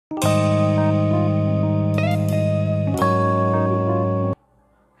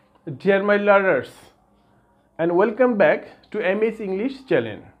Dear my learners, and welcome back to MS English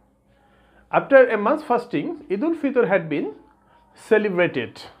channel. After a month's fasting, Eid al-Fitr had been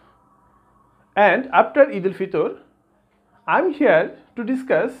celebrated. And after Eid al-Fitr, I'm here to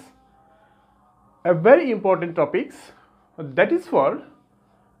discuss a very important topics that is for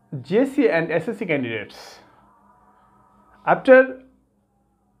JSC and SSC candidates. After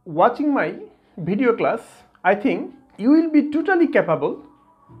watching my video class, I think you will be totally capable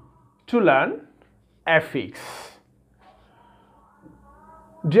to learn Affix.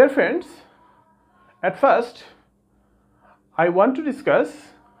 Dear friends, at first I want to discuss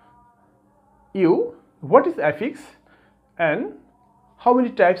you what is Affix and how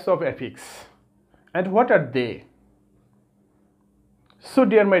many types of Affix and what are they. So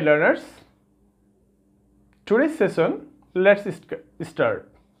dear my learners, today's session let's start.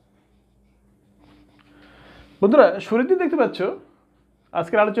 বন্ধুরা শুরুতেই দেখতে পাচ্ছ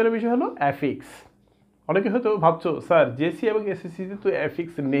আজকের আলোচনার বিষয় হলো affix. অনেকে হয়তো ভাবছো স্যার জেসি এবং এসএসসিতে তো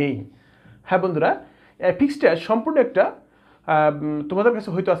অ্যাফিক্স নেই। হ্যাঁ বন্ধুরা, অ্যাফিক্সটা সম্পূর্ণ একটা তোমাদের কাছে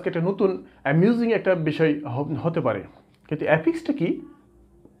হয়তো আজকে একটা নতুন অ্যামিউজিং একটা বিষয় হতে পারে, কিন্তু অ্যাফিক্সটা কি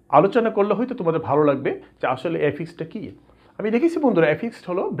আলোচনা করলে হয়তো তোমাদের ভালো লাগবে যে আসলে অ্যাফিক্সটা কি। আমি দেখেছি বন্ধুরা, অ্যাফিক্স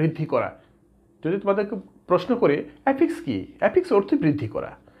হলো বৃদ্ধি করা। যদি তোমাদেরকে প্রশ্ন করে অ্যাফিক্স কি, অ্যাফিক্স অর্থ বৃদ্ধি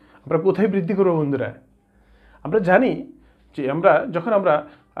করা। আমরা কোথায় বৃদ্ধি করবো বন্ধুরা? আমরা জানি যে যখন আমরা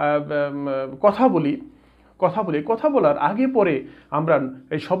কথা বলার আগে পরে আমরা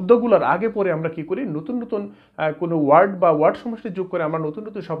এই শব্দগুলোর আগে পরে আমরা কি করি, নতুন নতুন কোনো ওয়ার্ড বা ওয়ার্ড সমষ্টি যোগ করে আমরা নতুন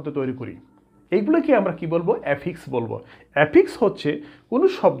নতুন শব্দ তৈরি করি। এইগুলোকে আমরা কি বলবো? অ্যাফিক্স বলবো। অ্যাফিক্স হচ্ছে কোনো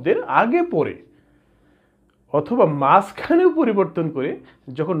শব্দের আগে পরে অথবা মাঝখানেও পরিবর্তন করে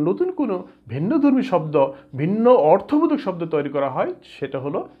যখন নতুন কোনো ভিন্নধর্মী শব্দ, ভিন্ন অর্থবোধক শব্দ তৈরি করা হয়, সেটা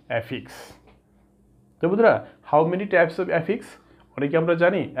হলো অ্যাফিক্স। তো বন্ধুরা, how many types of affix? অনেকে আমরা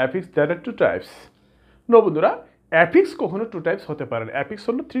জানি অ্যাফিক্স দেয়ার আর টু টাইপস। নো বন্ধুরা, অ্যাফিক্স কখনো টু টাইপস হতে পারে না। অ্যাফিক্স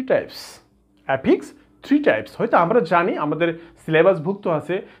হলো three types. Affix three types. হয়তো আমরা জানি, আমাদের সিলেবাসভুক্ত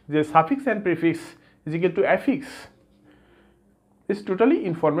আছে যে suffix and prefix is equal to affix. This totally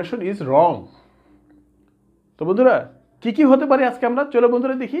information is wrong. তো বন্ধুরা, কি হতে পারে আজকে আমরা চলো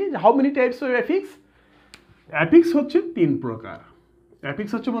বন্ধুরা দেখি how many types of affix. Affix হচ্ছে তিন প্রকার।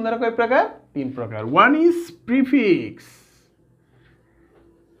 অ্যাফিক্স হচ্ছে বন্ধুরা কয় প্রকার? তিন প্রকার। One is prefix.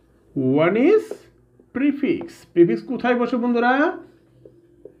 One is prefix. Prefix কোথায় বসে বন্ধুরা?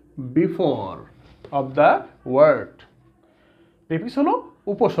 Before of the word. Prefix হলো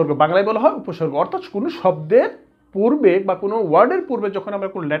উপসর্গ, বাংলায় বলা হয় উপসর্গ। অর্থাৎ কোনো শব্দের পূর্বে বা কোনো ওয়ার্ডের পূর্বে যখন আমরা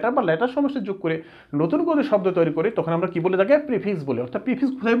কোনো লেটার বা লেটার সমষ্টি যোগ করে নতুন কোনো শব্দ তৈরি করি, তখন আমরা কি বলে থাকি? প্রিফিক্স বলি। অর্থাৎ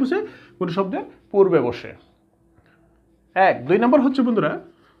প্রিফিক্স কোথায় বসে? কোনো শব্দের পূর্বে বসে। দুই নম্বর হচ্ছে বন্ধুরা,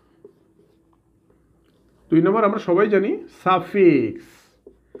 দুই নম্বর আমরা সবাই জানি সাফিক্স।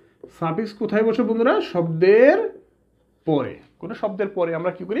 সাফিক্স কোথায় বসে বন্ধুরা? শব্দের পরে। কোনো শব্দের পরে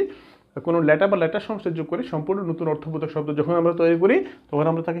আমরা কি করি? কোনো লেটার বা লেটার সমষ্টি যোগ করি, সম্পূর্ণ নতুন অর্থবোধক শব্দ যখন আমরা তৈরি করি, তখন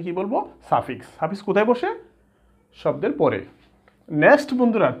আমরা তাকে কি বলবো? সাফিক্স। সাফিক্স কোথায় বসে? শব্দের পরে। নেক্সট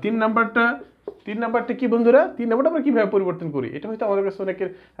বন্ধুরা, তিন নাম্বারটা কি বন্ধুরা? তিন নাম্বারটা আমরা কীভাবে পরিবর্তন করি? এটা হয়তো আমাদের কাছে অনেকের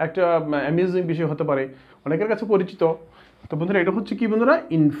একটা অ্যামিউজিং বিষয় হতে পারে, অনেকের কাছে পরিচিত। তো বন্ধুরা, এটা হচ্ছে কি বন্ধুরা?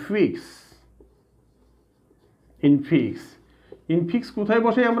 ইনফিক্স। ইনফিক্স। ইনফিক্স কোথায়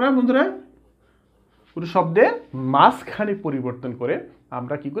বসে আমরা বন্ধুরা? কোনো শব্দের মাঝখানে পরিবর্তন করে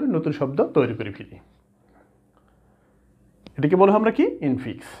আমরা কি করি? নতুন শব্দ তৈরি করে ফেলি। এটাকে বলো আমরা কি?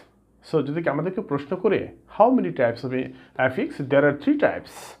 ইনফিক্স। সো যদি আমাদেরকে প্রশ্ন করে how many types of affix? There R three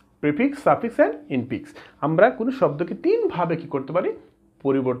types, prefix, suffix and infix. আমরা কোনো শব্দকে তিনভাবে কি করতে পারি?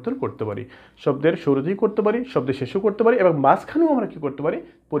 পরিবর্তন করতে পারি। শব্দের শুরুতেই করতে পারি, শব্দের শেষেও করতে পারি, এবং মাঝখানেও আমরা কি করতে পারি?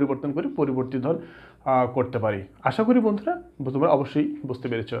 পরিবর্তন করে পরিবর্তিত করতে পারি। আশা করি বন্ধুরা তোমরা অবশ্যই বুঝতে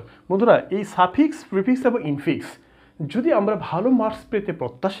পেরেছ। বন্ধুরা, এই সাফিক্স, প্রিফিক্স এবং ইনফিক্স যদি আমরা ভালো মার্কস পেতে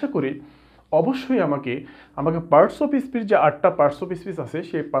প্রত্যাশা করি, অবশ্যই আমাকে পার্টস অফ স্পিচ, যে 8টা পার্টস অফ স্পিচ আছে,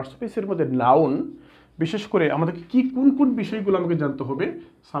 সেই পার্টস অফ স্পিচের মধ্যে নাউন, বিশেষ করে আমাদেরকে কি কোন বিষয়গুলো আমাকে জানতে হবে।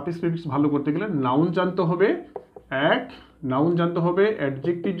 সাফিক্স প্রিফিক্স ভালো করতে গেলে নাউন জানতে হবে। নাউন জানতে হবে,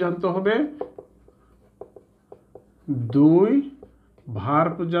 অ্যাডজেক্টিভ জানতে হবে, 2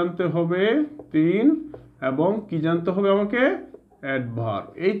 ভার্ব জানতে হবে, 3 এবং কি জানতে হবে আমাকে? অ্যাডভার্ব।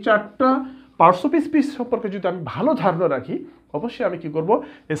 এই 4টা পার্টস অফ স্পিচ সম্পর্কে যদি আমি ভালো ধারণা রাখি, অবশ্যই আমি কি করব?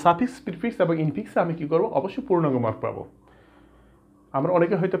 এই সাফিক্স, প্রিফিক্স এবং ইনফিক্সে আমি কি করব? অবশ্যই পূর্ণাঙ্গ মার্ক পাবো। আমরা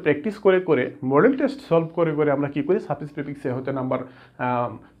অনেকে হয়তো প্র্যাকটিস করে মডেল টেস্ট সলভ করে আমরা কি করি? সাফিক্স, প্রিফিক্সে হয়তো নাম্বার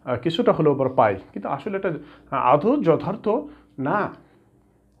কিছুটা হলেও পাই, কিন্তু আসলে এটা আদৌ যথার্থ না।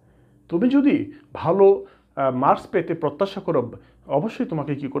 তুমি যদি ভালো মার্কস পেতে প্রত্যাশা করো অবশ্যই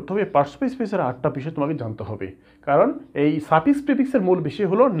তোমাকে কি করতে হবে, পার্টসিপেল স্পেসের 8টা বিষয় তোমাকে জানতে হবে। কারণ এই সাফিক্স প্রিফিক্সের মূল বিষয়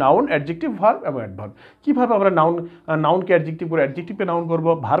হলো নাউন, অ্যাডজেক্টিভ, ভার্ব এবং অ্যাডভার্ব। কীভাবে আমরা নাউনকে অ্যাডজেক্টিভ করে, অ্যাডজেক্টিভকে নাউন করব,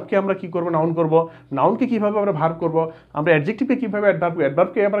 ভার্বকে আমরা কী করবো, নাউন করব, নাউনকে কীভাবে আমরা ভার্ব করব, আমরা অ্যাডজেক্টিভকে কীভাবে অ্যাডভার্ব,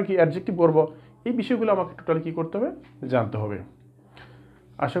 অ্যাডভার্বকে আমরা কি অ্যাডজেক্টিভ করব, এই বিষয়গুলো আমাকে টোটালি কী করতে হবে, জানতে হবে।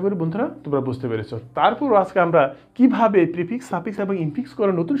 আশা করি বন্ধুরা তোমরা বুঝতে পেরেছো। তারপর আজকে আমরা কিভাবে প্রিফিক্স, সাফিক্স এবং ইনফিক্স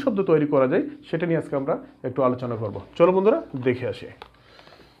করে নতুন শব্দ তৈরি করা যায় সেটা নিয়ে আজকে আমরা একটু আলোচনা করব। চলো বন্ধুরা দেখে আসি।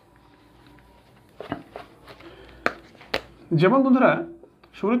 যেমন বন্ধুরা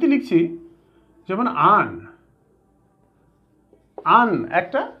শুরুতে লিখছি, যেমন আন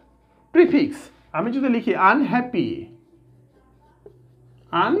একটা প্রিফিক্স। আমি যদি লিখি আনহ্যাপি,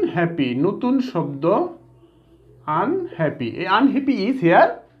 নতুন শব্দ আনহ্যাপি, এই আনহ্যাপি ইজ হিয়ার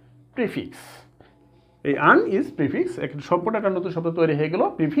প্রিফিক্স। এই আন ইজ প্রিফিক্স, একটা সম্পূর্ণ একটা নতুন শব্দ তৈরি হয়ে গেল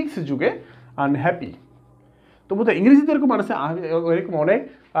প্রিফিক্স যুগে, আনহ্যাপি। তো বোধহয় ইংরেজিতে এরকম আছে, এরকম অনেক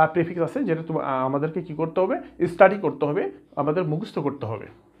প্রিফিক্স আছে যেটা আমাদেরকে কী করতে হবে, স্টাডি করতে হবে, আমাদের মুখস্থ করতে হবে।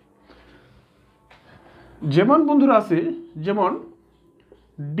 যেমন বন্ধুরা আছে, যেমন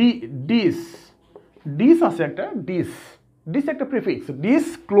ডিস আছে একটা, ডিস একটা প্রিফিক্স,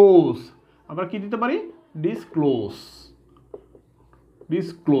 ডিসক্লোজ। আমরা কি দিতে পারি, ডিসক্লোজ,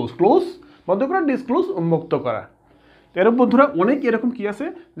 ক্লোজ বন্ধ করা, ডিসক্লোজ উন্মুক্ত করা। এরকম বন্ধুরা অনেক এরকম কি আছে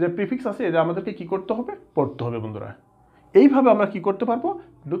যে প্রিফিক্স আছে, যে আমাদেরকে কি করতে হবে, পড়তে হবে বন্ধুরা। এইভাবে আমরা কি করতে পারবো,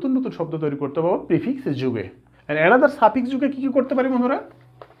 নতুন নতুন শব্দ তৈরি করতে পারবো প্রিফিক্স যুগে। অ্যানাদার সাফিক্স যুগে কি করতে পারি বন্ধুরা,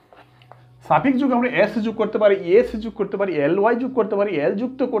 সাফিক্স যুগে আমরা এস যোগ করতে পারি, এস যোগ করতে পারি, এল ওয়াই যোগ করতে পারি, এল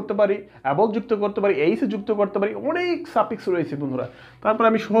যুক্ত করতে পারি, অ্যাবল যুক্ত করতে পারি, এইস যুক্ত করতে পারি, অনেক সাফিক্স রয়েছে বন্ধুরা। তারপর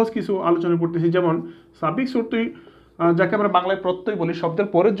আমি সহজ কিছু আলোচনা করতেছি। যেমন সাফিক্স অর্থই যাকে আমরা বাংলায় প্রত্যয় বলি, শব্দের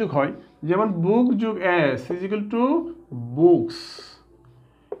পরের যুগ হয়। যেমন বুক যুগ S is equal to books.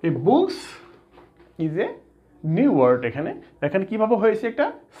 এই books is a new word. এখানে কীভাবে হয়েছে, একটা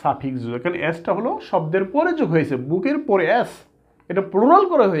সাফিক্স যুগ। এখানে এসটা হলো শব্দের পরে যুগ হয়েছে, বুকের পরে এস, এটা প্লুরাল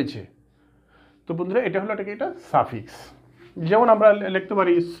করা হয়েছে। তো বন্ধুরা এটা হলো এটা সাফিক্স। যেমন আমরা লিখতে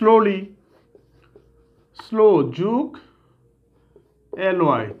পারি স্লো যুগ এল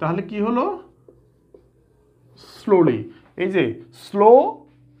ওয়াই, তাহলে কি হলো, স্লোলি। এই যে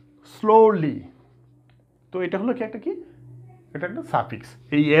স্লোলি, তো এটা হলো কি, এটা একটা সাফিক্স।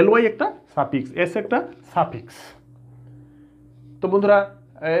 এই এল ওয়াই একটা সাফিক্স, এস একটা সাফিক্স। তো বন্ধুরা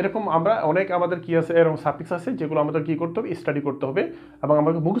এরকম আমরা অনেক, আমাদের কি আছে, এরকম সাফিক্স আছে যেগুলো আমাদের কি করতে হবে, স্টাডি করতে হবে এবং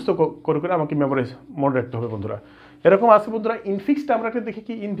আমাকে মুখস্থ করে আমাকে মেমোরাইজ মনে রাখতে হবে বন্ধুরা। এরকম আছে বন্ধুরা। ইনফিক্সটা আমরা একটা দেখি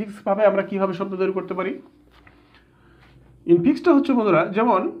কি, ইনফিক্স ভাবে আমরা কিভাবে শব্দ তৈরি করতে পারি। ইনফিক্সটা হচ্ছে বন্ধুরা,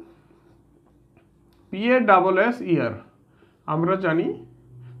 যেমন PASS ইয়ার, আমরা জানি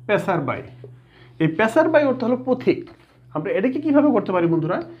পেসার বাই। এই পেসার বাই অর্থ হলো পথিক। আমরা এটাকে কিভাবে করতে পারি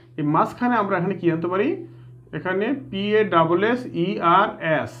বন্ধুরা, এই মাঝখানে আমরা এখানে কি আনতে পারি, এখানে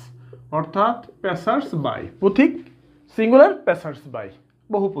PASSERS অর্থাৎ পেসার্স বাই, পথিক সিঙ্গুলার, পেসার্স বাই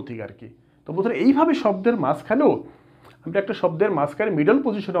বহু পথিক আর কি। তো বন্ধুরা এইভাবে শব্দের মাঝখানেও, আমরা একটা শব্দের মাঝখানে মিডল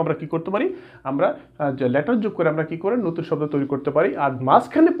পজিশনে আমরা কি করতে পারি, আমরা লেটার যোগ করে আমরা কি করে নতুন শব্দ তৈরি করতে পারি। আর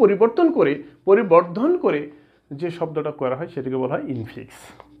মাঝখানে পরিবর্ধন করে যে শব্দটা করা হয় সেটাকে বলা হয় ইনফিক্স।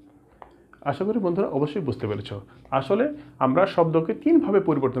 আশা করি বন্ধুরা অবশ্যই বুঝতে পেরেছ। আসলে আমরা শব্দকে 3ভাবে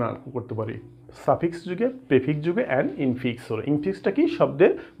পরিবর্তন করতে পারি, সাফিক্স যুগে, প্রিফিক্স যুগে অ্যান্ড ইনফিক্স। হলো ইনফিক্সটা কি,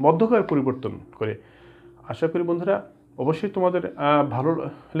 শব্দের মধ্যকার পরিবর্তন করে। আশা করি বন্ধুরা অবশ্যই তোমাদের ভালো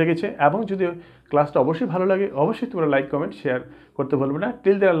লেগেছে, এবং যদি ক্লাসটা অবশ্যই ভালো লাগে অবশ্যই তোমরা লাইক, কমেন্ট, শেয়ার করতে ভুলবে না।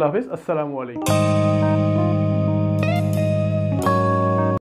 টিল দেন আল্লাহ হাফেজ, আসসালামু আলাইকুম।